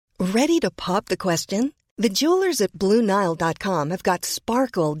Ready to pop the question? The jewelers at BlueNile.com have got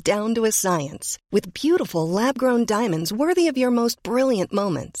sparkle down to a science with beautiful lab-grown diamonds worthy of your most brilliant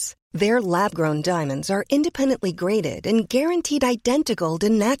moments. Their lab-grown diamonds are independently graded and guaranteed identical to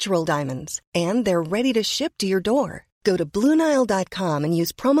natural diamonds, and they're ready to ship to your door. Go to BlueNile.com and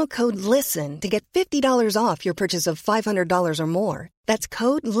use promo code LISTEN to get $50 off your purchase of $500 or more. That's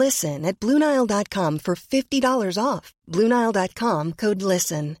code LISTEN at BlueNile.com for $50 off. BlueNile.com, code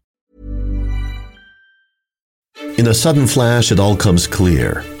LISTEN. In a sudden flash, it all comes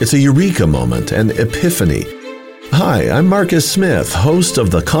clear. It's a eureka moment, an epiphany. Hi, I'm Marcus Smith, host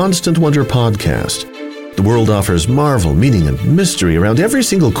of the Constant Wonder podcast. The world offers marvel, meaning, and mystery around every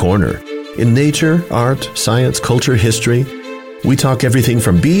single corner. In nature, art, science, culture, history, we talk everything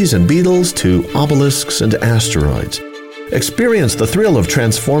from bees and beetles to obelisks and asteroids. Experience the thrill of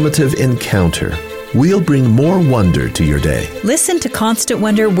transformative encounter. We'll bring more wonder to your day. Listen to Constant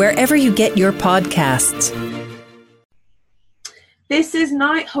Wonder wherever you get your podcasts. This is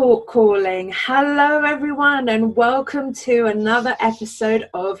Nighthawk calling. Hello, everyone, and welcome to another episode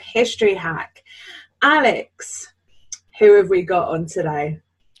of History Hack. Alex, who have we got on today?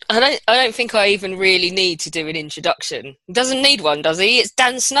 I don't think I even really need to do an introduction. He doesn't need one, does he? It's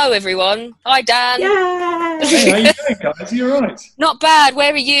Dan Snow, everyone. Hi, Dan. Yay! Hey, how you doing, guys? You all right? Not bad.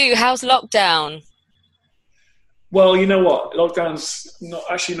 Where are you? How's lockdown? Well, you know what? Lockdown's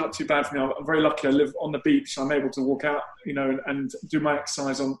not too bad for me. I'm very lucky. I live on the beach, so I'm able to walk out, and do my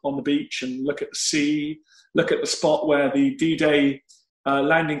exercise on the beach and look at the sea, look at the spot where the D-Day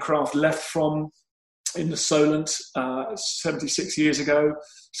landing craft left from in the Solent 76 years ago.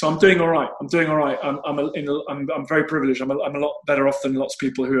 So I'm doing all right. I'm very privileged. I'm a lot better off than lots of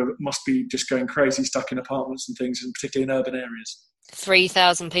people who must be just going crazy, stuck in apartments and things, and particularly in urban areas.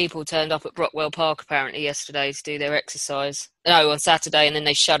 3,000 people turned up at Brockwell Park apparently yesterday to do their exercise. No, on Saturday, and then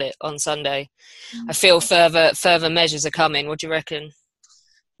they shut it on Sunday. I feel further measures are coming. What do you reckon?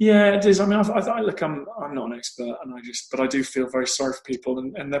 Yeah, it is. I mean, look, I'm not an expert, but I do feel very sorry for people,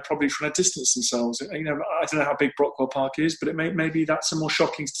 and they're probably trying to distance themselves. I don't know how big Brockwell Park is, but maybe that's a more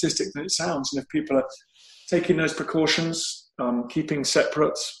shocking statistic than it sounds. And if people are taking those precautions, keeping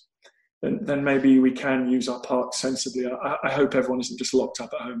separate, then maybe we can use our park sensibly. I hope everyone isn't just locked up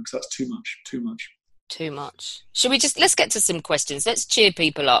at home, because that's too much. Let's get to some questions. Let's cheer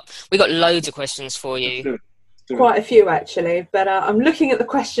people up. We got loads of questions for you. Quite a few, actually. But I'm looking at the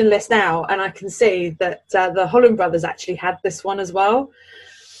question list now, and I can see that the Holland brothers actually had this one as well.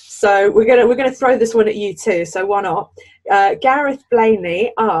 So we're gonna throw this one at you too. So why not? Gareth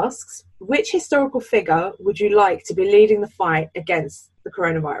Blaney asks, which historical figure would you like to be leading the fight against the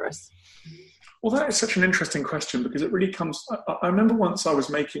coronavirus? Well, that is such an interesting question, because it really comes... I remember once I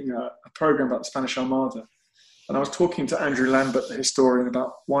was making a program about the Spanish Armada, and I was talking to Andrew Lambert, the historian,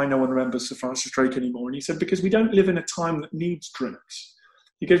 about why no one remembers Sir Francis Drake anymore. And he said, because we don't live in a time that needs drinks.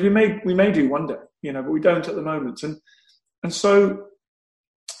 He goes, we may do one day, but we don't at the moment. And so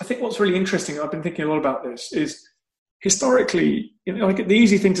I think what's really interesting, I've been thinking a lot about this, is historically, like the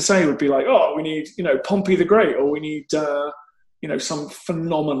easy thing to say would be like, oh, we need, Pompey the Great, or we need... some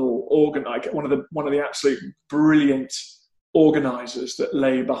phenomenal one of the absolute brilliant organisers that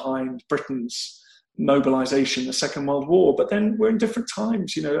lay behind Britain's mobilisation, the Second World War. But then we're in different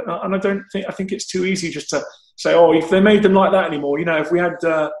times, and I think it's too easy just to say, oh, if they made them like that anymore, if we had,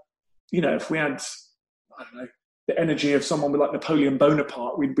 I don't know, the energy of someone with like Napoleon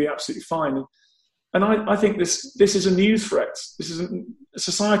Bonaparte, we'd be absolutely fine. And I think this is a new threat.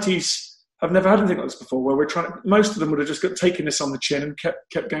 Societies have never had anything like this before, where most of them would have just taken this on the chin and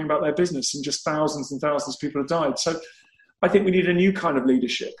kept going about their business, and just thousands and thousands of people have died. So I think we need a new kind of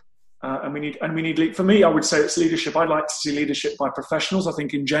leadership. And we need, for me, I would say it's leadership. I'd like to see leadership by professionals. I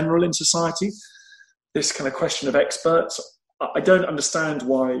think in general in society, this kind of question of experts, I don't understand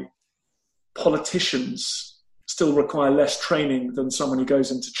why politicians still require less training than someone who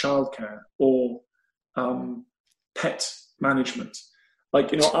goes into childcare or pet management.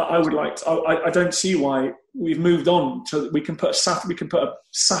 Like, I would like to, I don't see why we've moved on to, we can put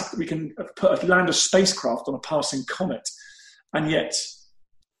land a spacecraft on a passing comet, and yet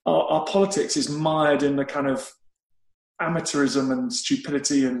our politics is mired in the kind of amateurism and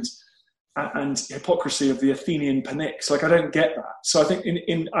stupidity and hypocrisy of the Athenian panics. Like, I don't get that. So I think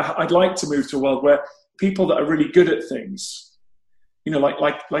I'd like to move to a world where people that are really good at things,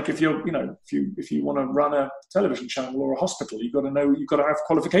 like if you're, if you want to run a television channel or a hospital, you've got to have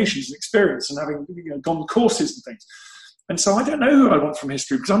qualifications and experience and having gone courses and things. And so I don't know who I want from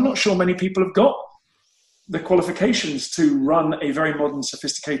history, because I'm not sure many people have got the qualifications to run a very modern,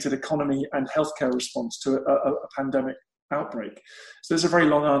 sophisticated economy and healthcare response to a pandemic outbreak. So there's a very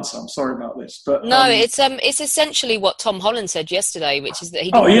long answer. I'm sorry about this, but no, it's essentially what Tom Holland said yesterday, which is that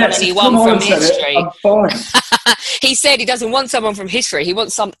he didn't want anyone from history. I'm fine. He said he doesn't want someone from history. He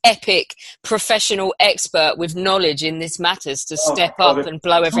wants some epic professional expert with knowledge in this matters to step up and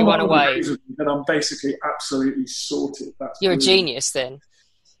blow everyone away. And I'm basically absolutely sorted. You're a genius then.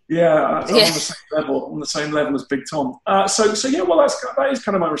 Yeah, I'm on the same level as Big Tom. So yeah, well, that is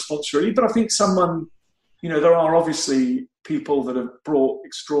kind of my response really. But I think someone, there are obviously people that have brought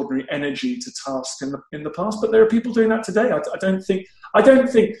extraordinary energy to task in the past, but there are people doing that today. I don't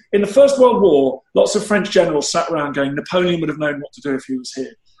think in the First World War, lots of French generals sat around going, Napoleon would have known what to do if he was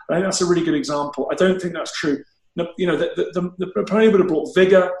here. I think that's a really good example. I don't think that's true. The Napoleon would have brought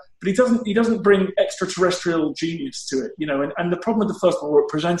vigor, but he doesn't bring extraterrestrial genius to it. And the problem with the First World War, it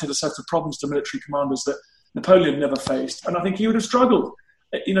presented a set of problems to military commanders that Napoleon never faced, and I think he would have struggled.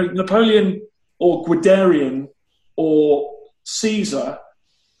 Napoleon or Guderian or Caesar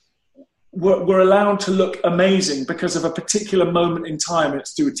were allowed to look amazing because of a particular moment in time.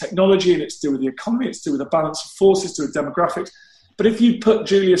 It's to do with technology, and it's to do with the economy, it's to do with the balance of forces, to do with demographics. But if you put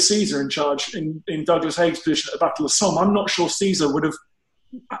Julius Caesar in charge in Douglas Haig's position at the Battle of Somme, I'm not sure Caesar would have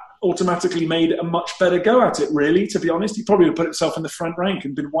automatically made a much better go at it, really, to be honest. He probably would have put himself in the front rank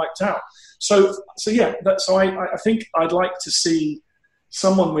and been wiped out. So I think I'd like to see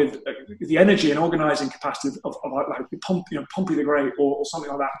someone with the energy and organising capacity of like Pompey the Great or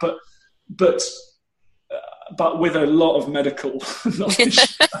something like that, but with a lot of medical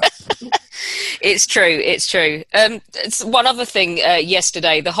knowledge. It's true. One other thing,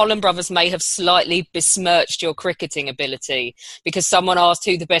 yesterday, the Holland brothers may have slightly besmirched your cricketing ability because someone asked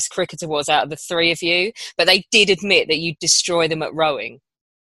who the best cricketer was out of the three of you, but they did admit that you'd destroy them at rowing.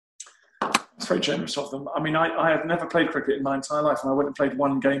 It's very generous of them. I mean, I have never played cricket in my entire life, and I went and played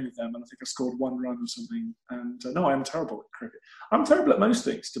one game with them, and I think I scored one run or something. And no, I am terrible at cricket. I'm terrible at most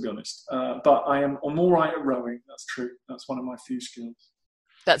things, to be honest. But I'm all right at rowing. That's true. That's one of my few skills.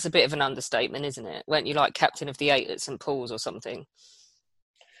 That's a bit of an understatement, isn't it? Weren't you like captain of the 8 at St Paul's or something?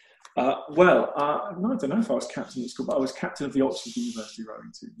 No, I don't know if I was captain at school, but I was captain of the Oxford University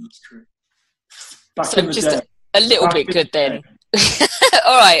rowing team. That's true. Back in the day. A little bit good then.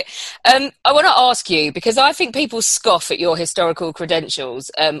 All right. I want to ask you, because I think people scoff at your historical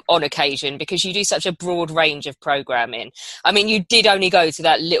credentials on occasion because you do such a broad range of programming. I mean, you did only go to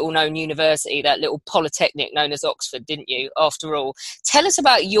that little-known university, that little polytechnic known as Oxford, didn't you, after all? Tell us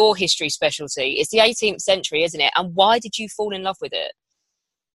about your history specialty. It's the 18th century, isn't it? And why did you fall in love with it?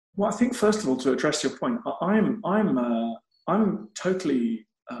 Well, I think, first of all, to address your point, I'm totally...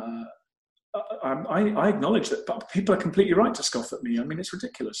 I acknowledge that, but people are completely right to scoff at me. I mean, it's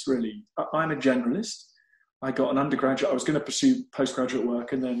ridiculous, really. I'm a generalist. I got an undergraduate. I was going to pursue postgraduate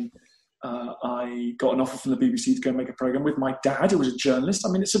work, and then I got an offer from the BBC to go make a programme with my dad, who was a journalist. I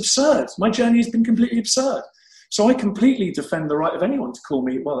mean, it's absurd. My journey has been completely absurd. So I completely defend the right of anyone to call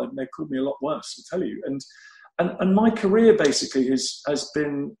me, well, they've called me a lot worse, I'll tell you. And my career basically has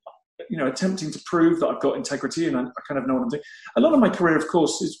been, attempting to prove that I've got integrity and I kind of know what I'm doing. A lot of my career, of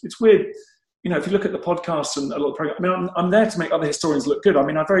course, it's weird. If you look at the podcasts and a lot of programs, I mean, I'm there to make other historians look good. I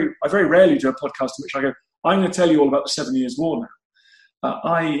mean, I very rarely do a podcast in which I go, I'm going to tell you all about the 7 Years' War now.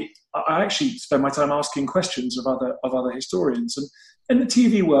 I actually spend my time asking questions of other historians. And in the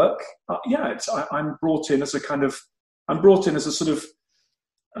TV work, I'm brought in as a sort of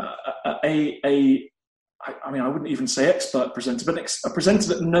I wouldn't even say expert presenter, but a presenter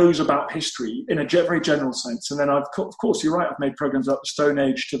that knows about history in a very general sense. And then of course, you're right, I've made programs about the Stone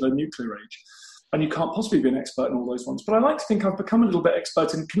Age to the nuclear age. And you can't possibly be an expert in all those ones. But I like to think I've become a little bit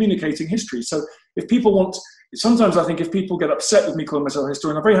expert in communicating history. So sometimes I think if people get upset with me calling myself a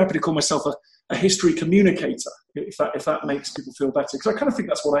historian, I'm very happy to call myself a history communicator, if that makes people feel better. Because I kind of think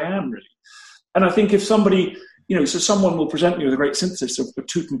that's what I am, really. And I think if somebody, so someone will present me with a great synthesis of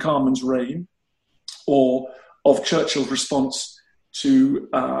Tutankhamun's reign, or of Churchill's response to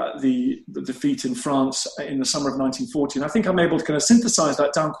the defeat in France in the summer of 1940. And I think I'm able to kind of synthesize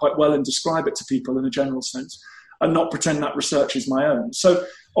that down quite well and describe it to people in a general sense and not pretend that research is my own. So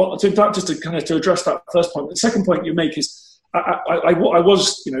to address that first point, the second point you make is I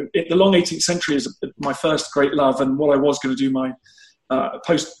was, the long 18th century is my first great love and what I was going to do my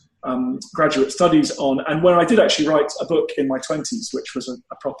graduate studies on, and where I did actually write a book in my 20s, which was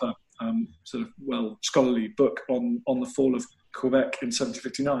a proper sort of scholarly book on the fall of Quebec in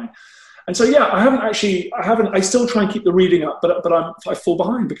 1759. And so I still try and keep the reading up, but I fall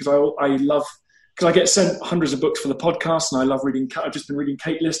behind because I get sent hundreds of books for the podcast, and I love reading. I've just been reading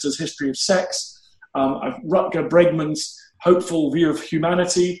Kate Lister's History of Sex, Rutger Bregman's Hopeful View of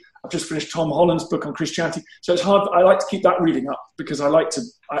Humanity, I've just finished Tom Holland's book on Christianity. So it's hard. I like to keep that reading up because I like to,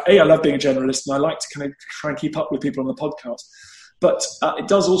 I love being a generalist, and I like to kind of try and keep up with people on the podcast. But it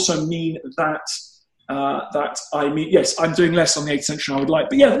does also mean that yes, I'm doing less on the 18th century than I would like.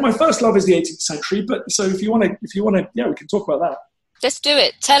 But yeah, my first love is the 18th century. But so if you want to, yeah, we can talk about that. Let's do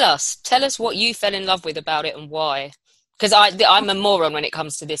it. Tell us what you fell in love with about it and why. Because I'm a moron when it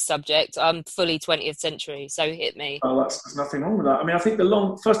comes to this subject. I'm fully 20th century, so hit me. Oh, there's nothing wrong with that. I mean, I think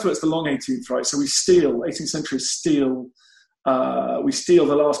first of all, it's the long 18th, right? So 18th century we steal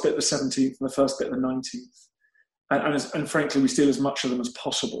the last bit of the 17th and the first bit of the 19th. And frankly, we steal as much of them as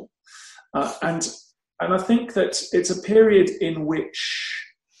possible. And I think that it's a period in which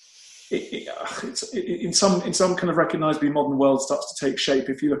it's in some kind of recognisably modern world starts to take shape.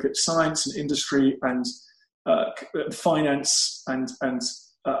 If you look at science and industry and finance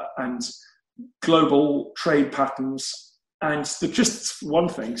and global trade patterns, and just one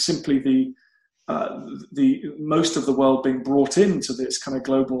thing, simply the most of the world being brought into this kind of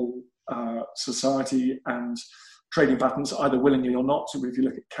global society and trading patterns, either willingly or not. So if you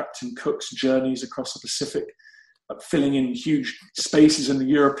look at Captain Cook's journeys across the Pacific, filling in huge spaces in the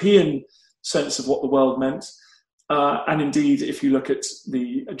European sense of what the world meant. And indeed, if you look at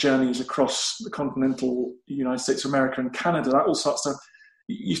the journeys across the continental United States of America and Canada, that all starts to,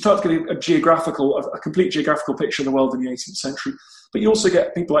 you start to get a complete geographical picture of the world in the 18th century. But you also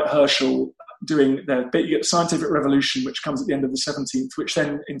get people like Herschel doing their bit. You get the scientific revolution, which comes at the end of the 17th, which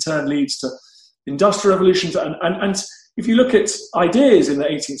then in turn leads to industrial revolutions. And if you look at ideas in the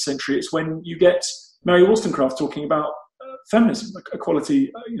 18th century, it's when you get Mary Wollstonecraft talking about feminism,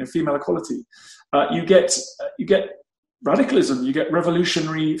 equality, female equality. You get radicalism, you get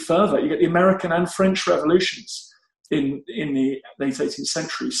revolutionary fervor, you get the American and French revolutions in the late 18th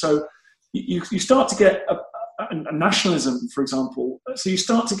century. So you start to get a nationalism, for example. So you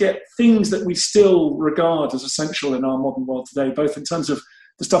start to get things that we still regard as essential in our modern world today, both in terms of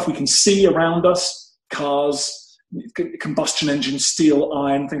the stuff we can see around us, cars, combustion engines, steel,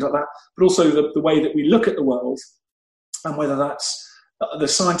 iron, things like that, but also the way that we look at the world, and whether that's the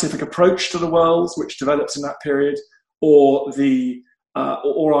scientific approach to the world, which develops in that period, or the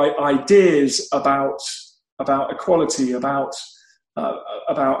ideas about equality, about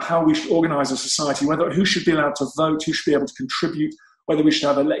how we should organise a society, who should be allowed to vote, who should be able to contribute, whether we should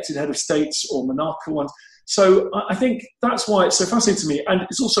have elected head of states or monarchical ones. So I think that's why it's so fascinating to me, and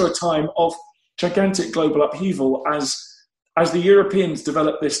it's also a time of gigantic global upheaval as the Europeans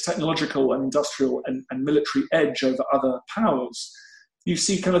develop this technological and industrial and military edge over other powers. You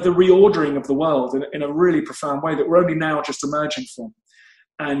see kind of the reordering of the world in a really profound way that we're only now just emerging from.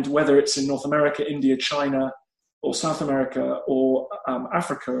 And whether it's in North America, India, China, or South America, or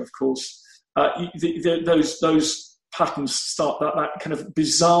Africa, of course, those patterns start, that kind of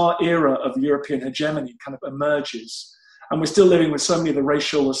bizarre era of European hegemony kind of emerges. And we're still living with so many of the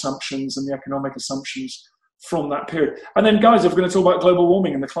racial assumptions and the economic assumptions from that period. And then, guys, if we're going to talk about global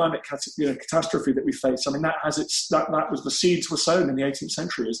warming and the climate catastrophe that we face, I mean, that was the seeds were sown in the 18th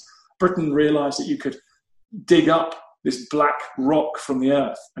century as Britain realised that you could dig up this black rock from the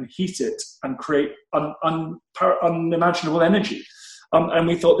earth and heat it and create unimaginable energy. And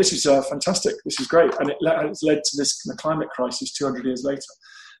we thought, this is fantastic, this is great. And it's led to this kind of climate crisis 200 years later.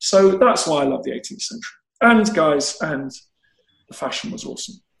 So that's why I love the 18th century. And, guys, and the fashion was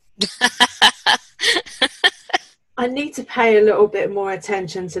awesome. I need to pay a little bit more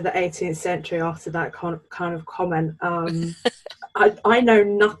attention to the 18th century after that kind of comment. I know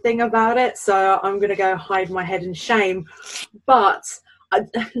nothing about it, so I'm going to go hide my head in shame. But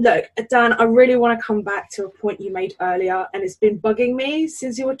look, Dan, I really want to come back to a point you made earlier, and it's been bugging me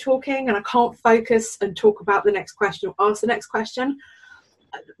since you were talking, and I can't focus and talk about the next question or ask the next question.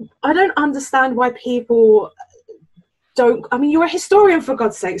 I don't understand why people don't. I mean, you're a historian, for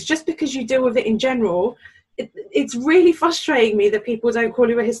God's sakes. Just because you deal with it in general, it's really frustrating me that people don't call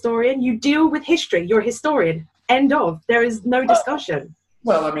you a historian. You deal with history. You're a historian. End of. There is no discussion.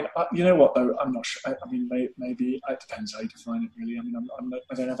 Well, I mean, you know what, though? I'm not sure. I mean, maybe it depends how you define it, really. I mean,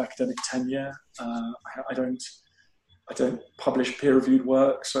 I don't have academic tenure. I don't publish peer-reviewed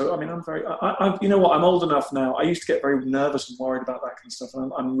work. So, I mean, you know what? I'm old enough now. I used to get very nervous and worried about that kind of stuff.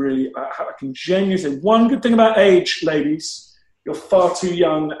 And I'm really, I can genuinely say one good thing about age, ladies. You're far too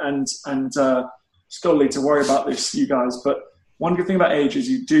young and scholarly to worry about this, you guys. But one good thing about age is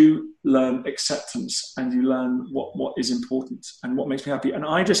you do learn acceptance and you learn what is important and what makes me happy. And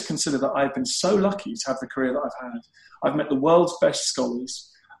I just consider that I've been so lucky to have the career that I've had. I've met the world's best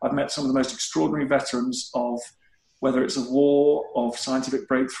scholars. I've met some of the most extraordinary veterans of whether it's of war, of scientific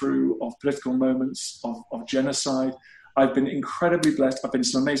breakthrough, of political moments, of genocide. I've been incredibly blessed. I've been to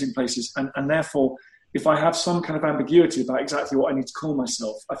some amazing places, and therefore, if I have some kind of ambiguity about exactly what I need to call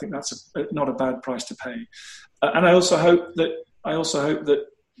myself, I think that's not a bad price to pay. And I also hope that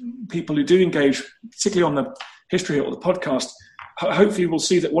people who do engage, particularly on the History Hit or the podcast, hopefully will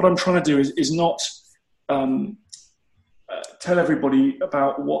see that what I'm trying to do is not tell everybody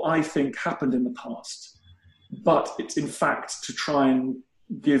about what I think happened in the past, but it's in fact to try and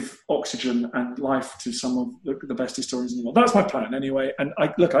give oxygen and life to some of the best historians in the world. That's my plan anyway. And I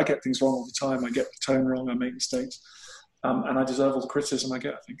get things wrong all the time. I get the tone wrong. I make mistakes. And I deserve all the criticism I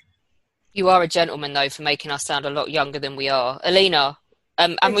get, I think. You are a gentleman, though, for making us sound a lot younger than we are. Alina,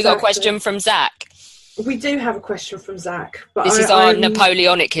 and we got a question from Zach. We do have a question from Zach. But this is our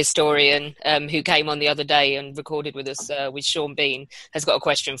Napoleonic historian who came on the other day and recorded with us with Sean Bean, has got a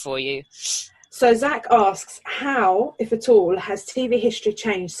question for you. So Zach asks, how, if at all, has TV history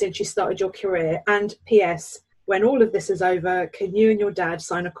changed since you started your career? And P.S., when all of this is over, can you and your dad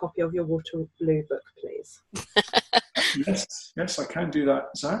sign a copy of your Waterloo book, please? Yes, I can do that,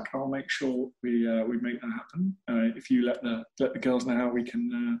 Zach. I'll make sure we make that happen. If you let the girls know how we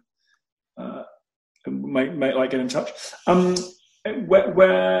can get in touch. How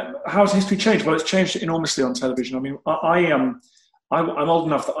has history changed? Well, it's changed enormously on television. I mean, I'm old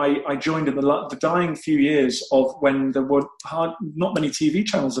enough that I joined in the dying few years of when there were not many TV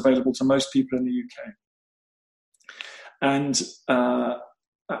channels available to most people in the UK. And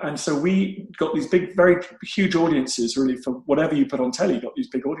so we got these big, very huge audiences, really, for whatever you put on telly, you got these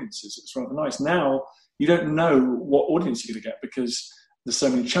big audiences. It's rather nice. Now, you don't know what audience you're going to get because there's so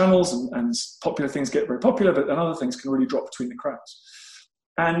many channels and popular things get very popular, but then other things can really drop between the cracks.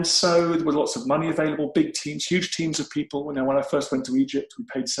 And so there was lots of money available, big teams, huge teams of people. You know, when I first went to Egypt, we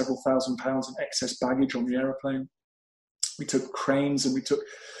paid several £1,000s in excess baggage on the aeroplane. We took cranes and we took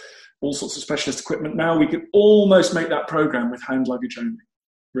all sorts of specialist equipment. Now we could almost make that program with hand luggage only,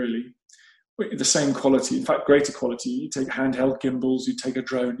 really. The same quality, in fact, greater quality. You take handheld gimbals, you take a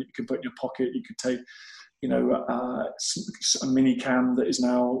drone that you can put in your pocket, you could take, a mini cam that is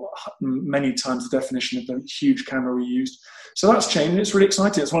now many times the definition of the huge camera we used. So that's changed. It's really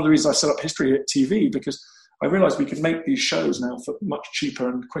exciting. It's one of the reasons I set up History Hit TV, because I realized we could make these shows now for much cheaper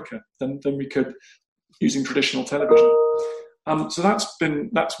and quicker than we could using traditional television. So that's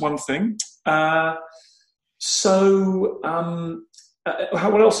one thing. What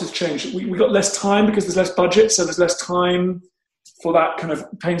else has changed? We got less time because there's less budget, so there's less time for that kind of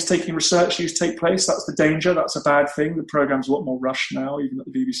painstaking research used to take place. That's the danger. That's a bad thing. The program's a lot more rushed now, even at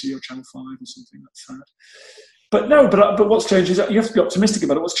the BBC or Channel 5 or something. That's sad. But what's changed is that you have to be optimistic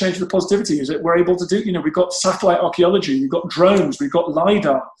about it. What's changed with the positivity is that we're able to do, we've got satellite archaeology, we've got drones, we've got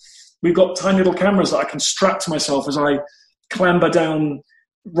LiDAR, we've got tiny little cameras that I can strap to myself as I clamber down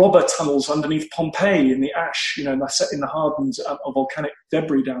robber tunnels underneath Pompeii in the ash, in the hardened volcanic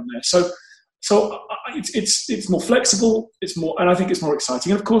debris down there. So it's more flexible, and I think it's more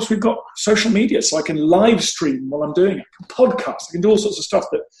exciting. And of course, we've got social media, so I can live stream while I'm doing it. I can podcast, I can do all sorts of stuff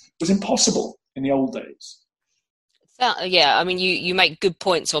that was impossible in the old days. Yeah, I mean, you make good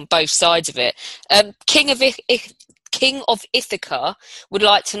points on both sides of it. King of Ithaca would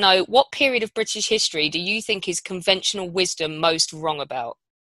like to know, what period of British history do you think is conventional wisdom most wrong about?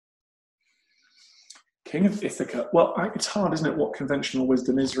 King of Ithaca. Well, it's hard, isn't it, what conventional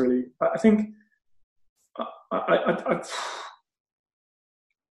wisdom is, really? I think I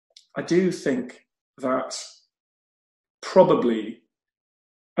do think that probably,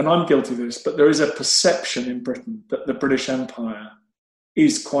 and I'm guilty of this, but there is a perception in Britain that the British Empire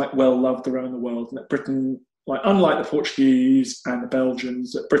is quite well loved around the world, and that Britain, unlike the Portuguese and the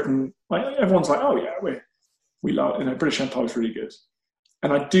Belgians, that Britain, everyone's like, oh yeah, we love, British Empire is really good.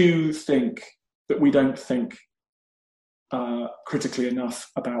 And I do think that we don't think critically enough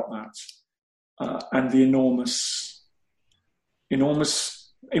about that and the enormous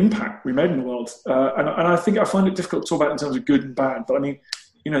impact we made in the world. And I think I find it difficult to talk about in terms of good and bad. But I mean,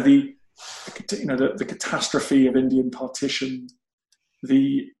 the catastrophe of Indian partition,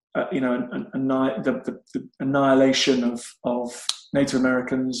 the annihilation of Native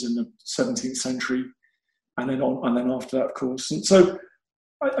Americans in the 17th century, and then after that, of course. And so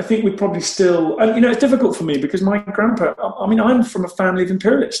I think we probably still, and it's difficult for me because my grandpa, I'm from a family of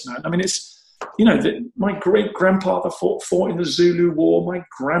imperialists now. I mean, it's, my great grandfather fought in the Zulu War. My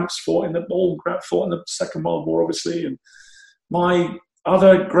gramps fought in the Second World War, obviously. And my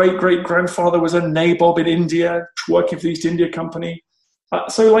other great grandfather was a nabob in India, working for the East India Company.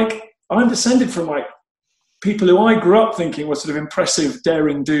 So I'm descended from people who I grew up thinking were sort of impressive,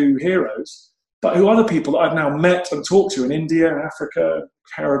 daring do heroes, but who other people that I've now met and talked to in India, Africa,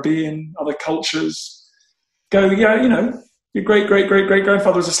 Caribbean, other cultures, go, yeah, your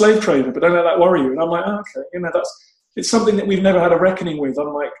great-great-great-great-grandfather was a slave trader, but don't let that worry you. And I'm like, okay, it's something that we've never had a reckoning with,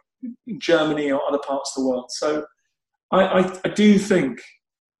 unlike Germany or other parts of the world. So I do think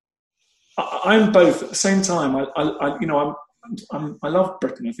I'm both at the same time. I love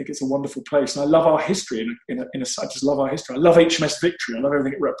Britain. I think it's a wonderful place, and I love our history. I just love our history. I love HMS Victory. I love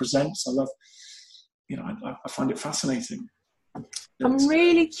everything it represents. I love, I find it fascinating. I'm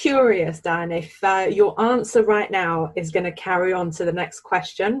really curious, Dan, if your answer right now is going to carry on to the next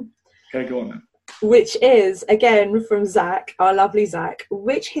question. Okay, go on then. Which is, again, from Zach, our lovely Zach.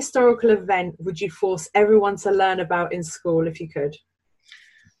 Which historical event would you force everyone to learn about in school if you could?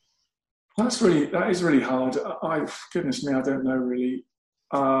 That is really hard. Goodness me, I don't know really.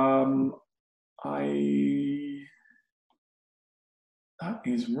 That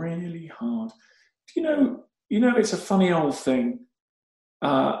is really hard. It's a funny old thing.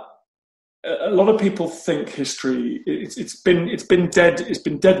 A lot of people think history. It's been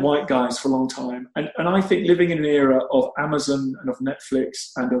dead white guys for a long time, and I think living in an era of Amazon and of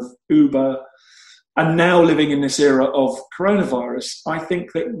Netflix and of Uber, and now living in this era of coronavirus, I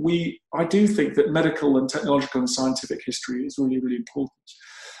do think that medical and technological and scientific history is really, really important.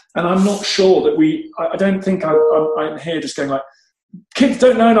 And I'm not sure that I don't think I'm here just going like, kids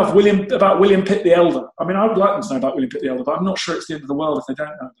don't know enough about William Pitt the Elder. I mean, I would like them to know about William Pitt the Elder, but I'm not sure it's the end of the world if they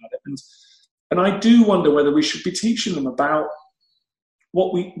don't know about it. And I do wonder whether we should be teaching them about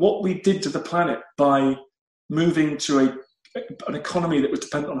what we did to the planet by moving to an economy that was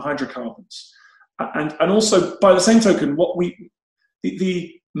dependent on hydrocarbons. And also, by the same token,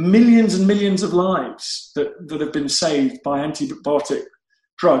 the millions and millions of lives that have been saved by antibiotic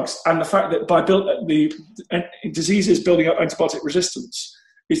drugs, and the fact that by the diseases building up antibiotic resistance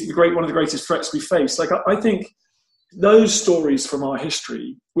is one of the greatest threats we face. Like I think those stories from our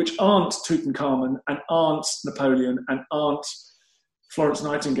history, which aren't Tutankhamun and aren't Napoleon and aren't Florence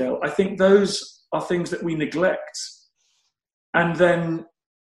Nightingale, I think those are things that we neglect.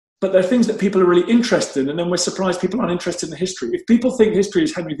 But they're things that people are really interested in, and then we're surprised people aren't interested in the history. If people think history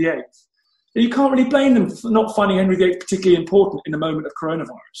is Henry VIII, then you can't really blame them for not finding Henry VIII particularly important in the moment of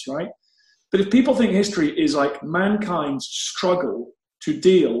coronavirus, right? But if people think history is like mankind's struggle to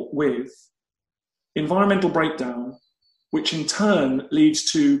deal with environmental breakdown, which in turn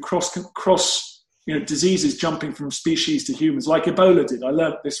leads to cross diseases jumping from species to humans, like Ebola did. I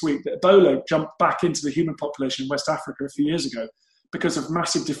learned this week that Ebola jumped back into the human population in West Africa a few years ago because of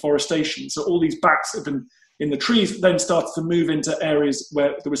massive deforestation. So all these bats that have been in the trees then started to move into areas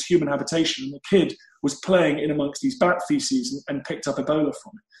where there was human habitation, and the kid was playing in amongst these bat feces and picked up Ebola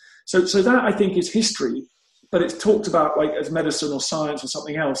from it. So that, I think, is history, but it's talked about like as medicine or science or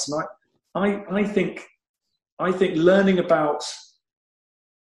something else. And I think learning about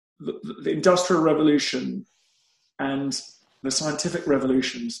the Industrial Revolution and the scientific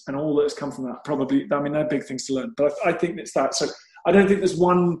revolutions and all that has come from that, probably, I mean, they're big things to learn, but I think it's that. So I don't think there's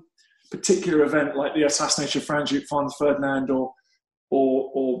one particular event like the assassination of Franz Ferdinand or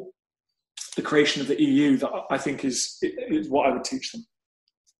the creation of the EU that I think is what I would teach them.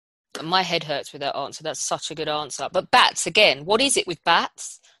 My head hurts with that answer. That's such a good answer. But bats, again, what is it with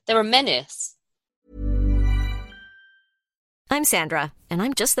bats? They're a menace. I'm Sandra, and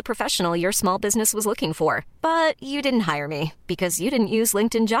I'm just the professional your small business was looking for. But you didn't hire me because you didn't use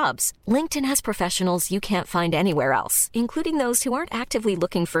LinkedIn Jobs. LinkedIn has professionals you can't find anywhere else, including those who aren't actively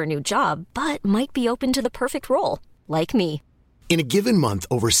looking for a new job, but might be open to the perfect role, like me. In a given month,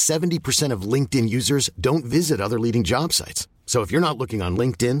 over 70% of LinkedIn users don't visit other leading job sites. So if you're not looking on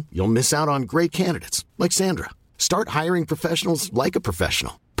LinkedIn, you'll miss out on great candidates like Sandra. Start hiring professionals like a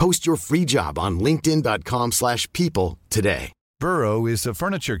professional. Post your free job on linkedin.com/people today. Burrow is a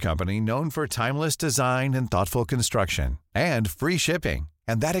furniture company known for timeless design and thoughtful construction and free shipping,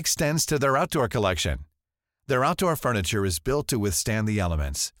 and that extends to their outdoor collection. Their outdoor furniture is built to withstand the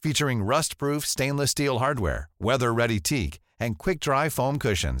elements, featuring rust-proof stainless steel hardware, weather-ready teak, and quick-dry foam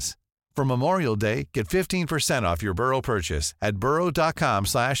cushions. For Memorial Day, get 15% off your Burrow purchase at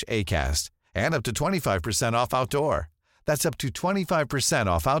burrow.com/ACAST and up to 25% off outdoor. That's up to 25%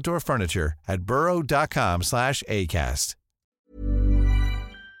 off outdoor furniture at burrow.com/ACAST.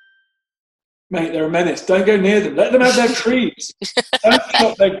 Mate, they're a menace. Don't go near them. Let them have their trees. Don't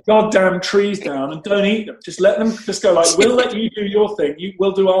chop their goddamn trees down and don't eat them. Just let them just go like, we'll let you do your thing.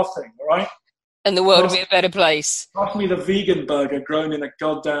 We'll do our thing, all right? And the world will be a better place. Pass me the vegan burger grown in a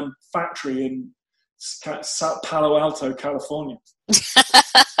goddamn factory in Palo Alto, California.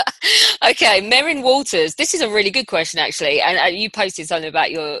 Okay, Merrin Walters. This is a really good question, actually. And you posted something about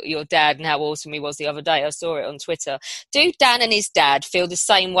your dad and how awesome he was the other day. I saw it on Twitter. Do Dan and his dad feel the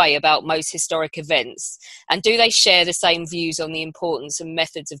same way about most historic events? And do they share the same views on the importance and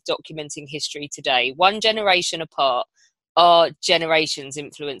methods of documenting history today? One generation apart, are generations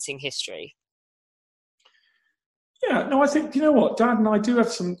influencing history? Yeah, no, I think, you know what, Dad and I do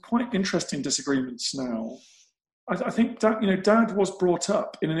have some quite interesting disagreements now. I think Dad was brought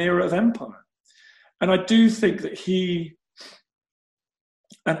up in an era of empire. And I do think that he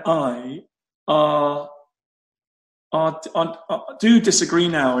and I do disagree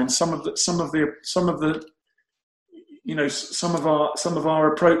now in some of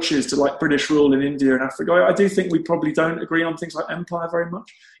our approaches to like British rule in India and Africa. I do think we probably don't agree on things like empire very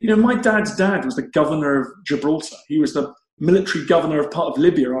much. My dad's dad was the governor of Gibraltar. He was the military governor of part of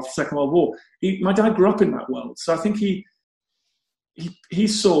Libya after the Second World War. My dad grew up in that world, so I think he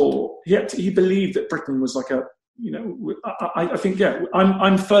believed that Britain was like a, I think, yeah,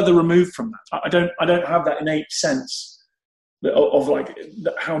 I'm further removed from that. I don't have that innate sense of like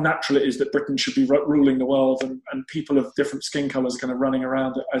how natural it is that Britain should be ruling the world, and people of different skin colours kind of running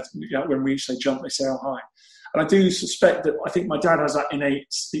around. When we say jump, they say how high. And I do suspect that I think my dad has that innate,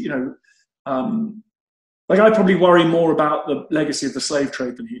 like I probably worry more about the legacy of the slave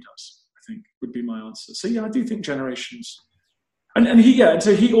trade than he does, I think, would be my answer. So yeah, I do think generations. And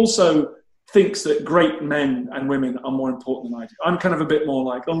so he also thinks that great men and women are more important than I do. I'm kind of a bit more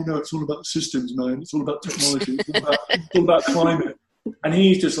like, oh no, it's all about systems, man. It's all about technology. It's all about climate. And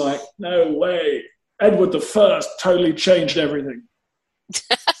he's just like, no way. Edward I totally changed everything.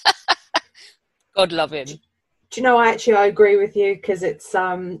 God love him. Do you know, I agree with you, because it's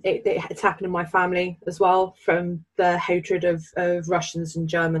happened in my family as well, from the hatred of Russians and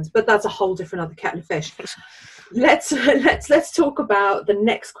Germans. But that's a whole different other kettle of fish. Let's talk about the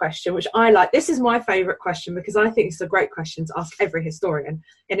next question, which I like. This is my favourite question because I think it's a great question to ask every historian,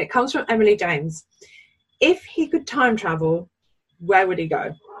 and it comes from Emily James. If he could time travel, where would he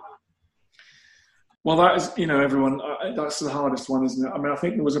go? Well, that is, everyone, that's the hardest one, isn't it? I mean, I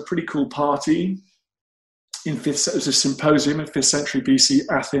think there was a pretty cool party it was a symposium in 5th century BC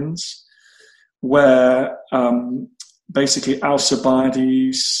Athens, where basically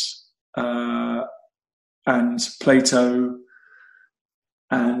Alcibiades and Plato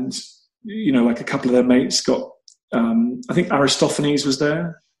and, like a couple of their mates got, I think Aristophanes was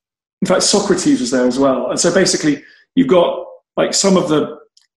there. In fact, Socrates was there as well. And so basically you've got like some of the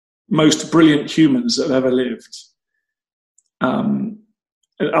most brilliant humans that have ever lived.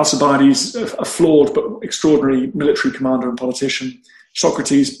 Alcibiades, a flawed but extraordinary military commander and politician.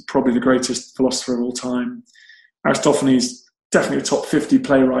 Socrates, probably the greatest philosopher of all time. Aristophanes, definitely a top 50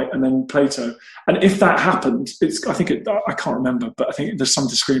 playwright, and then Plato. And if that happened, I can't remember, but I think there's some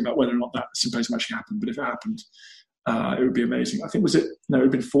disagreement about whether or not that symposium actually happened. But if it happened, it would be amazing. I think it would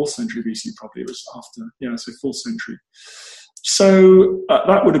have been 4th century BC probably. It was after, so 4th century. So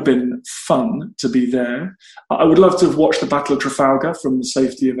that would have been fun to be there. I would love to have watched the Battle of Trafalgar from the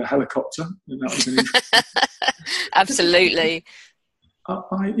safety of a helicopter. That would have been interesting. Absolutely.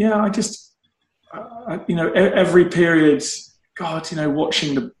 Every period, God,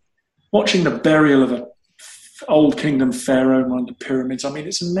 watching the burial of an old kingdom pharaoh around the pyramids. I mean,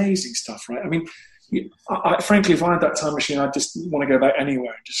 it's amazing stuff, right? I mean, frankly, if I had that time machine, I'd just want to go back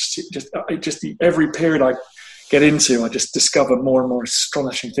anywhere. Just every period I get into, I just discover more and more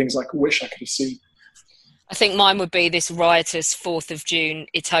astonishing things I wish I could have seen. I think mine would be this riotous 4th of June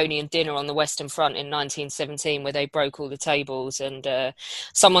Etonian dinner on the Western Front in 1917, where they broke all the tables and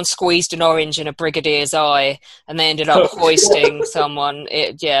someone squeezed an orange in a brigadier's eye and they ended up hoisting someone.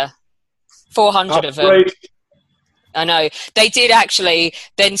 400 of them. Great. I know. They did actually,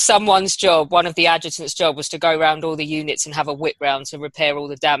 then someone's job, one of the adjutant's job, was to go around all the units and have a whip round to repair all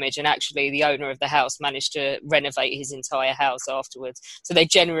the damage, and actually the owner of the house managed to renovate his entire house afterwards. So they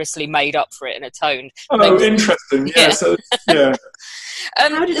generously made up for it and atoned. Interesting. Yeah. Yeah.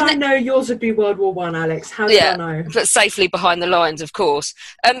 How did I know yours would be World War I, Alex? How did I know? But safely behind the lines, of course.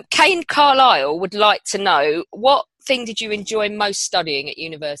 Kane Carlisle would like to know, what thing did you enjoy most studying at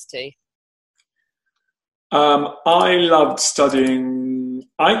university? I loved studying.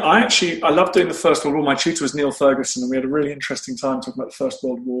 I loved doing the First World War. My tutor was Neil Ferguson, and we had a really interesting time talking about the First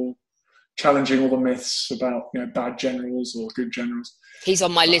World War, challenging all the myths about bad generals or good generals. He's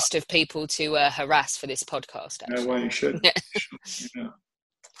on my list of people to harass for this podcast. Actually. No way, you should. Yeah.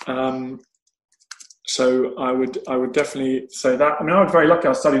 So I would definitely say that. I mean, I was very lucky.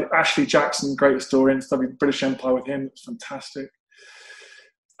 I studied Ashley Jackson, great historian. Studied British Empire with him. It was fantastic.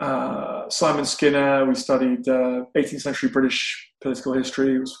 Simon Skinner. We studied 18th century British political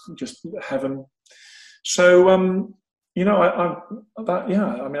history. It was just heaven. So, that's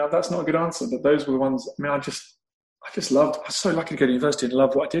not a good answer, but those were the ones. I mean, I just loved. I was so lucky to go to university and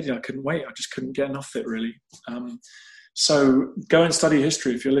love what I did. I couldn't wait. I just couldn't get enough of it, really. So go and study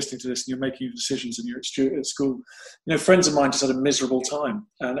history if you're listening to this and you're making your decisions and you're at school. Friends of mine just had a miserable time,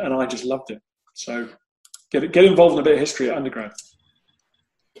 and I just loved it. So get involved in a bit of history at undergrad.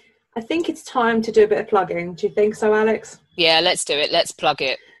 I think it's time to do a bit of plugging. Do you think so, Alex? Yeah, let's do it. Let's plug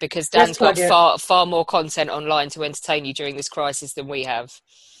it, because Dan's got far more content online to entertain you during this crisis than we have.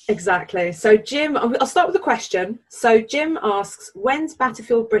 Exactly. So Jim, I'll start with a question. So Jim asks, when's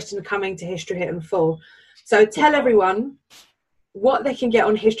Battlefield Britain coming to History Hit in full? So tell everyone what they can get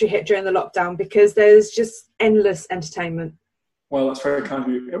on History Hit during the lockdown, because there's just endless entertainment. Well, that's very kind of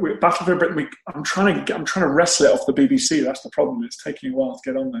you. Battlefield Britain, I'm trying to wrestle it off the BBC. That's the problem. It's taking a while to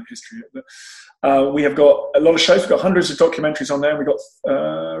get on that History Hit. But we have got a lot of shows. We've got hundreds of documentaries on there. We've got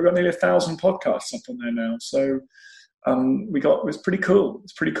nearly 1,000 podcasts up on there now. So it's pretty cool.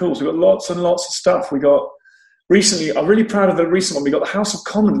 It's pretty cool. So we've got lots and lots of stuff. We got recently, I'm really proud of the recent one. We got the House of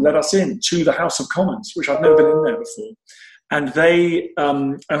Commons let us in to the House of Commons, which I've never been in there before. And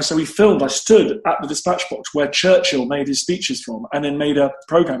so we filmed. I stood at the dispatch box where Churchill made his speeches from, and then made a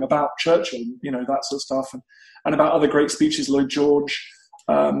program about Churchill, that sort of stuff, and about other great speeches, Lloyd George,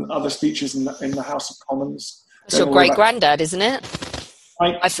 other speeches in the House of Commons. That's your great granddad, isn't it?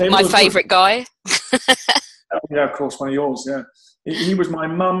 My favourite guy. Yeah, of course, one of yours. Yeah, he was my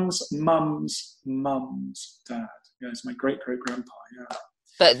mum's dad. Yeah, it's my great grandpa. Yeah.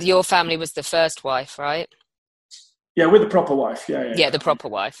 But your family was the first wife, right? Yeah, with the proper wife. Yeah, the proper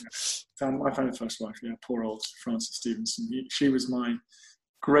wife. Yeah. I found the first wife. Yeah, poor old Frances Stevenson. She was my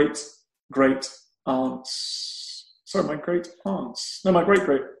great aunt's. Sorry, my great aunt's. No, my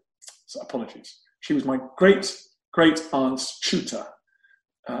great. Apologies. She was my great aunt's tutor,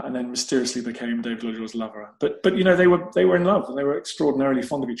 and then mysteriously became David Lloyd George's lover. But they were in love, and they were extraordinarily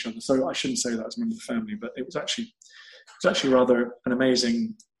fond of each other. So I shouldn't say that as a member of the family, but it was actually rather an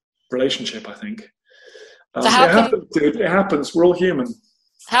amazing relationship, I think. So it happens. We're all human.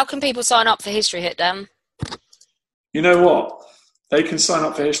 How can people sign up for History Hit, Dan? You know what? They can sign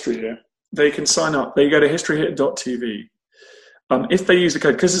up for History Hit. They can sign up. They go to historyhit.tv. If they use the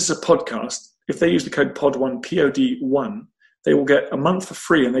code, because it's a podcast, if they use the code POD1, POD1, they will get a month for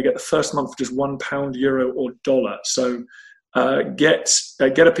free, and they get the first month for just £1, euro, or dollar. So get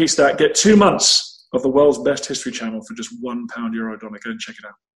a piece of that. Get 2 months of the world's best history channel for just £1, euro, or dollar. Go and check it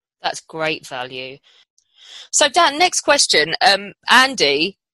out. That's great value. So, Dan, next question.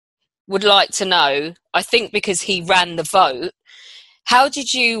 Andy would like to know, I think because he ran the vote, how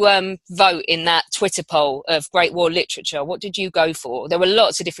did you vote in that Twitter poll of Great War literature? What did you go for? There were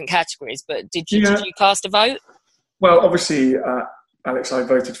lots of different categories, but did you cast a vote? Well, obviously, Alex, I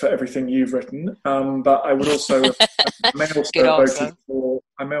voted for everything you've written, but I would also, I may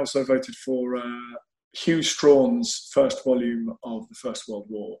also voted for Hugh Strawn's first volume of the First World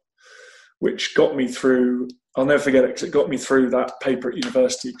War, which got me through. I'll never forget it, because it got me through that paper at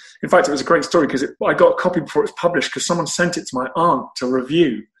university. In fact, it was a great story, because I got a copy before it was published, because someone sent it to my aunt to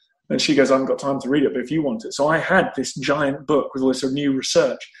review. And she goes, I haven't got time to read it, but if you want it. So I had this giant book with all this new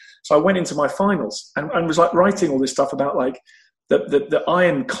research. So I went into my finals and was like writing all this stuff about like the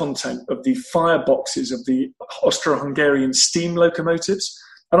iron content of the fireboxes of the Austro-Hungarian steam locomotives.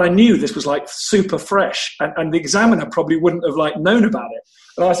 And I knew this was like super fresh, and the examiner probably wouldn't have like known about it.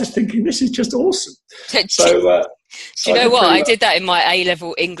 And I was just thinking, this is just awesome. So, do you know what? I did that in my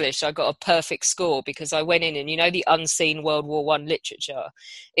A-level English. I got a perfect score because I went in and, the unseen World War I literature.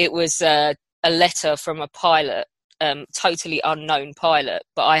 It was a letter from a pilot, totally unknown pilot,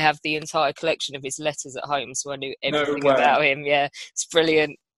 but I have the entire collection of his letters at home, so I knew everything about him. Yeah, it's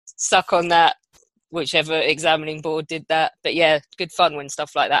brilliant. Suck on that, whichever examining board did that. But yeah, good fun when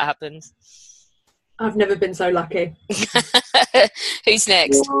stuff like that happens. I've never been so lucky. Who's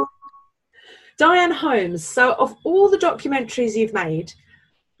next? Diane Holmes. So of all the documentaries you've made,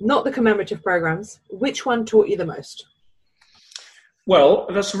 not the commemorative programmes, which one taught you the most? Well,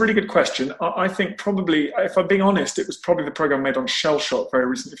 that's a really good question. I think probably, if I'm being honest, it was probably the programme made on shell shock very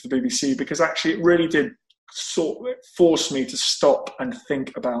recently for the BBC, because actually it really did force me to stop and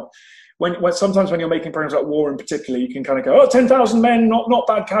think about when sometimes when you're making programmes about war in particular, you can kind of go, 10,000 men, not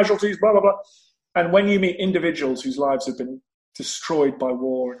bad casualties, blah, blah, blah. And when you meet individuals whose lives have been destroyed by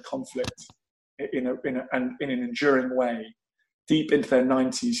war and conflict in an enduring way, deep into their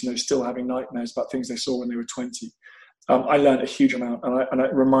 90s, still having nightmares about things they saw when they were 20, I learned a huge amount, and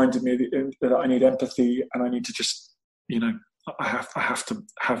it reminded me that I need empathy, and I need to just, I have to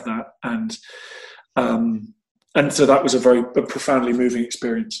have that, and so that was a profoundly moving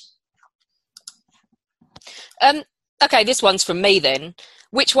experience. Okay, this one's from me then.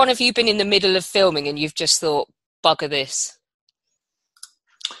 Which one have you been in the middle of filming and you've just thought, bugger this?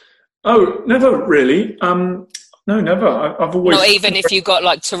 Oh, never really. No, never. I've always... Not even if you got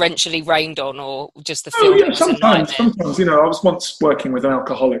like torrentially rained on, or just the film? Oh, yeah, sometimes. I was once working with an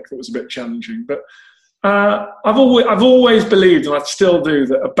alcoholic that was a bit challenging, but I've always believed, and I still do,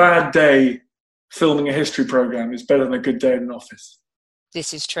 that a bad day filming a history program is better than a good day in an office.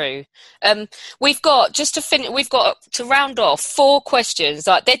 This is true. We've got to round off 4 questions.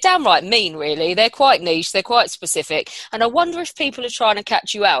 Like, they're downright mean, really. They're quite niche. They're quite specific. And I wonder if people are trying to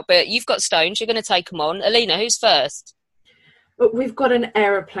catch you out. But you've got stones. You're going to take them on. Alina, who's first? But we've got an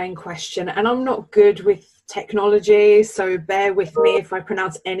aeroplane question, and I'm not good with technology, so bear with me if I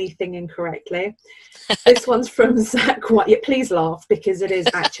pronounce anything incorrectly. This one's from Zach White. Yeah, please laugh, because it is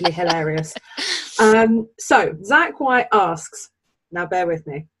actually hilarious. So Zach White asks, now bear with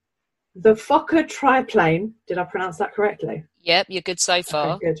me, the Fokker triplane, did I pronounce that correctly? Yep, you're good so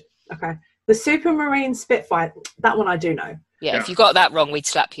far. Okay, good. Okay. The Supermarine Spitfire, that one I do know. Yeah, if you got that wrong, we'd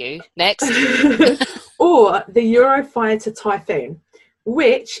slap you. Next. Or the Eurofighter Typhoon,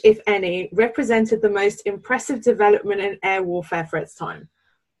 which, if any, represented the most impressive development in air warfare for its time?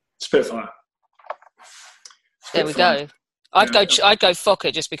 Spitfire. There we go. I'd go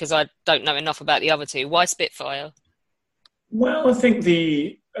Fokker just because I don't know enough about the other two. Why Spitfire? Well, I think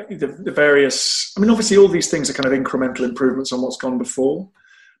the various... I mean, obviously all these things are kind of incremental improvements on what's gone before.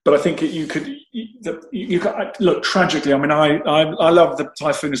 But I think you could look, tragically, I mean, I love the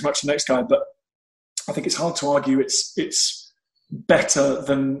Typhoon as much as the next guy, but I think it's hard to argue it's better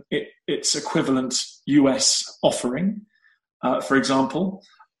than its equivalent US offering, for example.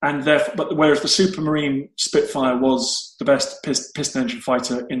 And therefore, but whereas the Supermarine Spitfire was the best piston engine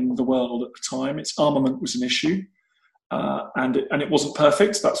fighter in the world at the time, its armament was an issue. And it wasn't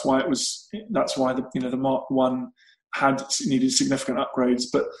perfect. That's why the Mark I needed significant upgrades.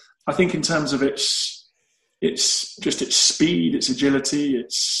 But I think in terms of its speed, its agility,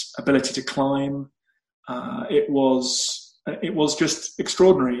 its ability to climb, it was just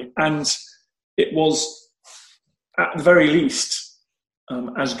extraordinary, and it was at the very least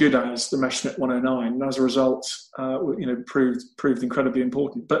as good as the Messerschmitt 109, and as a result, proved incredibly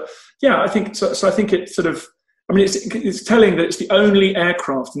important. But yeah, I think so. I think it sort of. I mean, it's telling that it's the only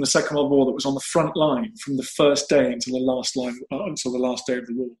aircraft in the Second World War that was on the front line from the first day until the last day of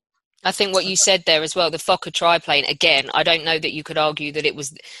the war. I think what you said there as well, the Fokker triplane, again, I don't know that you could argue that it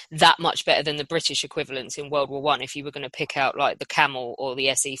was that much better than the British equivalents in World War I if you were going to pick out like the Camel or the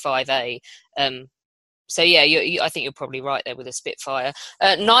SE-5A. So yeah, I think you're probably right there with a Spitfire.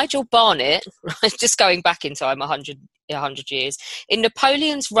 Nigel Barnett, just going back in time 100 years, in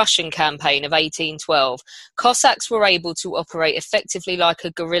Napoleon's Russian campaign of 1812, Cossacks were able to operate effectively like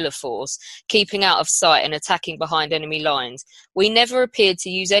a guerrilla force, keeping out of sight and attacking behind enemy lines. We never appeared to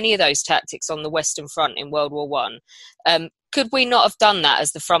use any of those tactics on the Western Front in World War I. Could we not have done that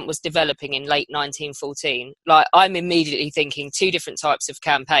as the front was developing in late 1914? Like, I'm immediately thinking 2 different types of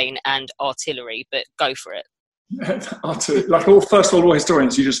campaign and artillery, but go for it. Like all First World War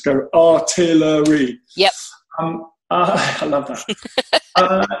historians, you just go artillery. Yep. I love that.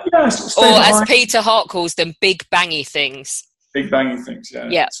 Yes. Or as Peter Hart calls them, big bangy things. Big bangy things, yeah.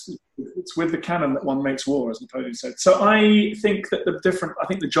 Yeah. It's with the cannon that one makes war, as Napoleon said. So I think that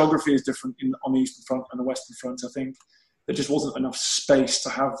the geography is different on the Eastern Front and the Western Front. I think there just wasn't enough space to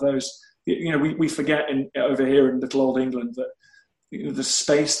have those. We forget over here in little old England that the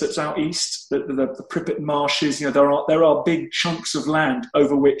space that's out east, the Pripyat marshes, there are big chunks of land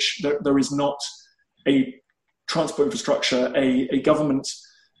over which there is not a transport infrastructure, a government.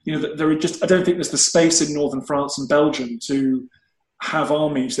 I don't think there's the space in northern France and Belgium to have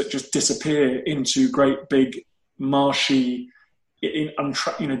armies that just disappear into great big marshy,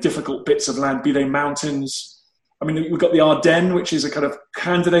 difficult bits of land, be they mountains. I mean, we've got the Ardennes, which is a kind of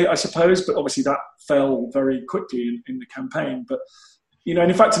candidate, I suppose, but obviously that fell very quickly in the campaign. But, and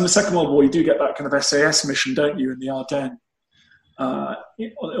in fact, in the Second World War, you do get that kind of SAS mission, don't you, in the Ardennes?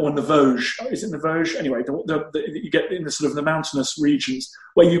 On the Vosges. Is it the Vosges? Anyway, you get in the sort of the mountainous regions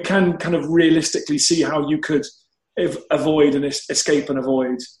where you can kind of realistically see how you could avoid and escape and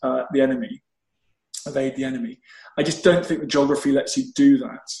avoid evade the enemy. I just don't think the geography lets you do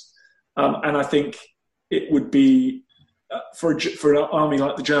that. And I think it would be, for an army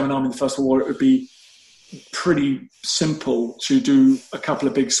like the German army in the First World War, it would be pretty simple to do a couple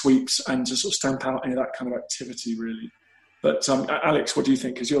of big sweeps and to sort of stamp out any of that kind of activity, really. But Alex, what do you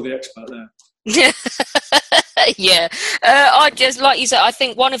think? Because you're the expert there. Yeah. I just, like you said, I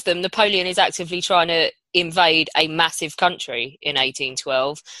think one of them, Napoleon, is actively trying to invade a massive country in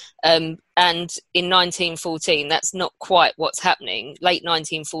 1812. And in 1914, that's not quite what's happening. Late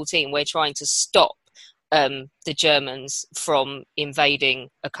 1914, we're trying to stop the Germans from invading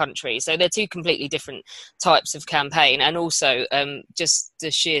a country. So they're two completely different types of campaign, and also just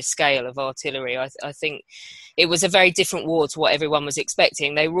the sheer scale of artillery. I think it was a very different war to what everyone was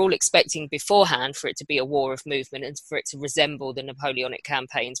expecting. They were all expecting beforehand for it to be a war of movement and for it to resemble the Napoleonic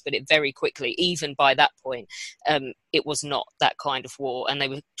campaigns, but it very quickly, even by that point, it was not that kind of war, and they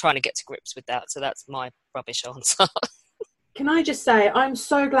were trying to get to grips with that. So that's my rubbish answer. Can I just say, I'm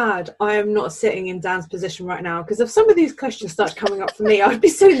so glad I am not sitting in Dan's position right now, because if some of these questions start coming up for me, I'd be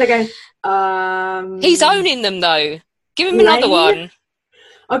sitting there going, He's owning them, though. Give him another one.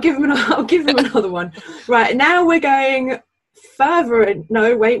 I'll give him another one. Right, now we're going further.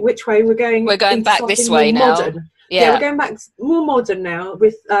 No, wait, which way? We're going back this way now. Modern. Yeah, we're going back more modern now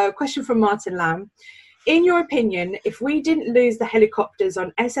with a question from Martin Lamb. In your opinion, if we didn't lose the helicopters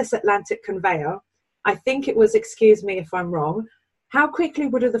on SS Atlantic Conveyor, I think it was, excuse me if I'm wrong, how quickly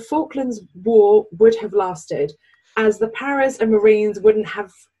would the Falklands War would have lasted, as the Paras and Marines wouldn't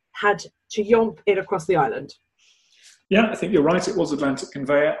have had to yomp it across the island? Yeah, I think you're right. It was Atlantic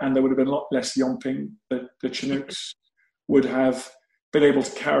Conveyor, and there would have been a lot less yomping. The Chinooks would have been able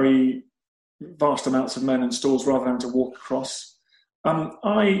to carry vast amounts of men and stores rather than having to walk across.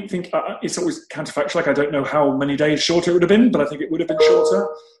 I think it's always counterfactual. Like, I don't know how many days shorter it would have been, but I think it would have been shorter.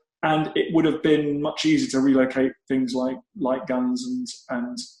 And it would have been much easier to relocate things like light guns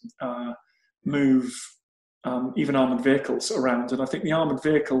and move even armoured vehicles around. And I think the armoured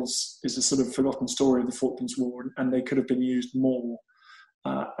vehicles is a sort of forgotten story of the Falklands War, and they could have been used more.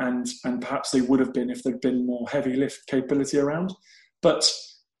 And perhaps they would have been if there'd been more heavy lift capability around. But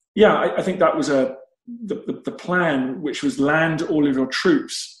yeah, I think that was the plan, which was land all of your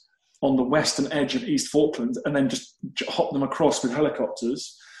troops on the western edge of East Falkland and then just hop them across with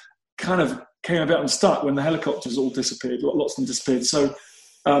helicopters. Kind of came a bit unstuck when the helicopters all disappeared. Lots of them disappeared. So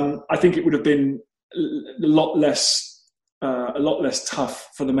I think it would have been a lot less tough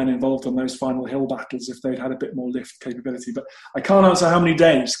for the men involved on those final hill battles if they'd had a bit more lift capability. But I can't answer how many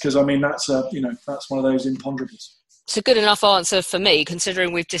days, because I mean that's one of those imponderables. It's a good enough answer for me,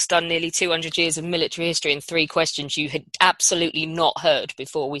 considering we've just done nearly 200 years of military history in 3 questions you had absolutely not heard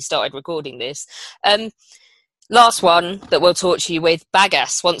before we started recording this. Last one that we'll talk to you with.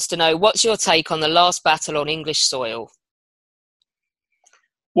 Bagas wants to know, what's your take on the last battle on English soil?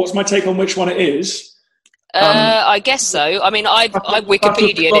 What's my take on which one it is? I guess so. I mean, I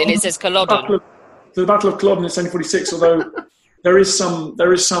Wikipedia'd it and it says Culloden. The Battle of Culloden in 1746, although there is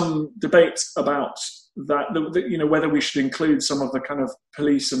some debate about that, whether we should include some of the kind of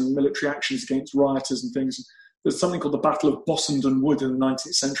police and military actions against rioters and things. There's something called the Battle of Bossenden Wood in the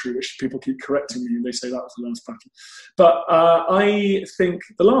 19th century, which people keep correcting me, and they say that was the last battle. But I think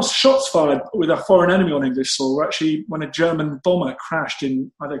the last shots fired with a foreign enemy on English soil were actually when a German bomber crashed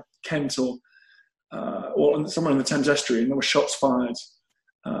in either Kent or somewhere in the Thames Estuary, and there were shots fired,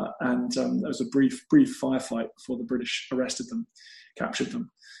 and there was a brief firefight before the British captured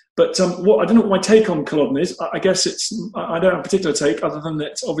them. But I don't know what my take on Culloden is. I guess I don't have a particular take other than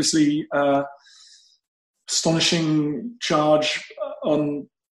that it's obviously astonishing charge on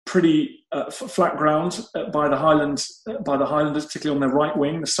pretty flat ground by the Highlanders, particularly on their right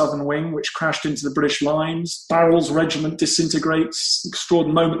wing, the southern wing, which crashed into the British lines. Barrel's regiment disintegrates.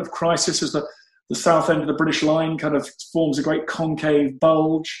 Extraordinary moment of crisis as the south end of the British line kind of forms a great concave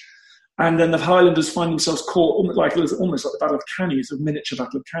bulge. And then the Highlanders find themselves caught almost like the Battle of Canny, it's a miniature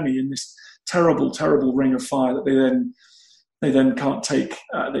Battle of Canny, in this terrible, terrible ring of fire that they then can't take.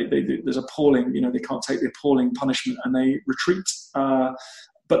 There's appalling, they can't take the appalling punishment, and they retreat. So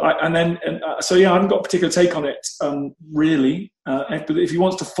I haven't got a particular take on it, really. But if he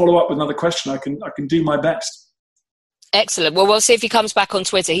wants to follow up with another question, I can do my best. Excellent. Well, we'll see if he comes back on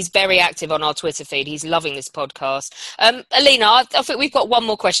Twitter. He's very active on our Twitter feed. He's loving this podcast. Alina, I think we've got one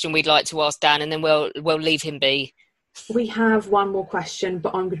more question we'd like to ask Dan, and then we'll leave him be. We have one more question,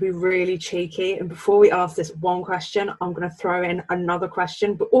 but I'm going to be really cheeky. And before we ask this one question, I'm going to throw in another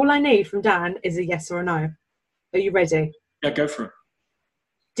question. But all I need from Dan is a yes or a no. Are you ready? Yeah, go for it.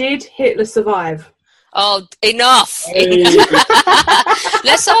 Did Hitler survive? Oh, enough. Hey.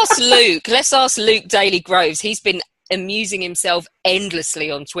 Let's ask Luke Daly Groves. He's been amusing himself endlessly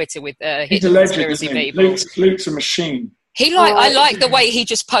on Twitter with he's a legend, isn't he? people. Luke's a machine. I like the way he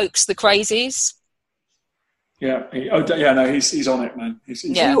just pokes the crazies. Yeah, he's on it, man.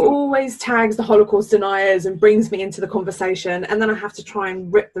 He always tags the Holocaust deniers and brings me into the conversation, and then I have to try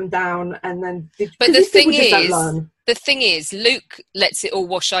and rip them down. And then, but the thing is, Luke lets it all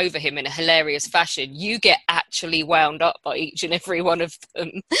wash over him in a hilarious fashion. You get actually wound up by each and every one of them.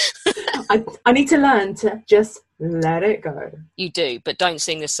 I need to learn to just let it go. You do, but don't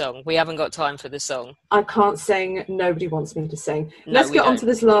sing the song. We haven't got time for the song. I can't sing. Nobody wants me to sing. Let's get on to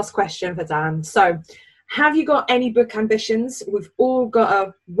this last question for Dan. So, have you got any book ambitions? We've all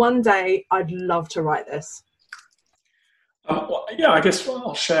got one day I'd love to write this. I guess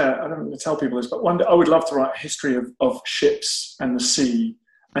I'll share. I don't want to tell people this, but one day I would love to write a history of ships and the sea,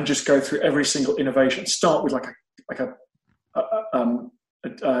 and just go through every single innovation. Start with like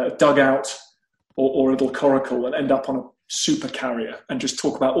a dugout or a little coracle, and end up on a super carrier, and just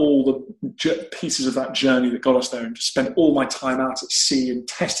talk about all the pieces of that journey that got us there, and just spend all my time out at sea and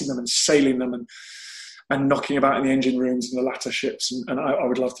testing them and sailing them and knocking about in the engine rooms and the latter ships. And I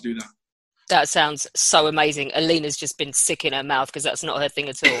would love to do that. That sounds so amazing. Alina's just been sick in her mouth because that's not her thing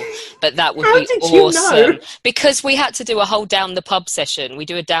at all. But that would be awesome. You know? Because we had to do a whole down the pub session. We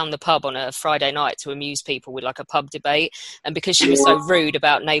do a down the pub on a Friday night to amuse people with like a pub debate. And because she was so rude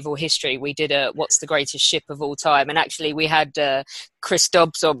about naval history, we did a what's the greatest ship of all time. And actually we had Chris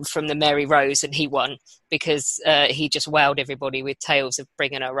Dobbs on from the Mary Rose, and he won because he just wowed everybody with tales of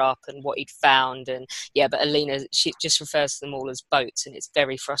bringing her up and what he'd found. And but Alina, she just refers to them all as boats, and it's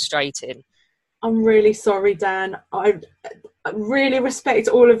very frustrating. I'm really sorry, Dan. I really respect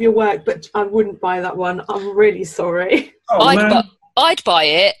all of your work, but I wouldn't buy that one. I'm really sorry. I'd buy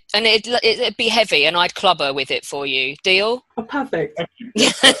it, and it'd be heavy, and I'd club her with it for you. Deal? Oh, perfect.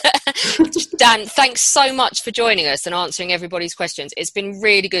 Dan, thanks so much for joining us and answering everybody's questions. It's been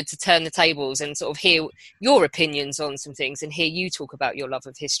really good to turn the tables and sort of hear your opinions on some things and hear you talk about your love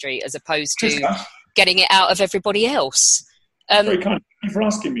of history as opposed to getting it out of everybody else. Very kind. Thank you for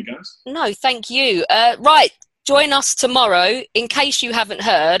asking me, guys. No, thank you. Right. Join us tomorrow. In case you haven't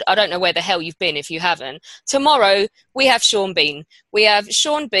heard, I don't know where the hell you've been if you haven't. Tomorrow, we have Sean Bean. We have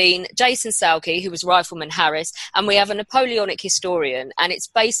Sean Bean, Jason Salke, who was Rifleman Harris, and we have a Napoleonic historian. And it's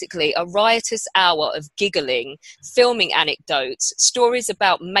basically a riotous hour of giggling, filming anecdotes, stories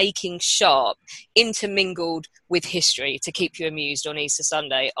about making sharp, intermingled with history to keep you amused on Easter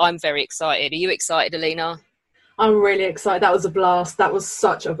Sunday. I'm very excited. Are you excited, Alina? I'm really excited. That was a blast. That was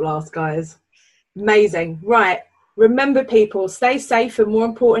such a blast, guys. Amazing. Right. Remember, people, stay safe, and more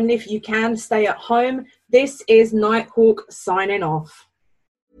importantly, if you can, stay at home. This is Nighthawk signing off.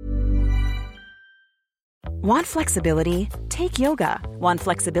 Want flexibility? Take yoga. Want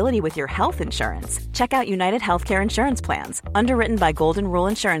flexibility with your health insurance? Check out United Healthcare Insurance Plans. Underwritten by Golden Rule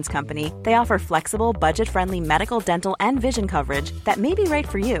Insurance Company, they offer flexible, budget-friendly medical, dental, and vision coverage that may be right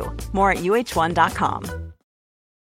for you. More at UH1.com.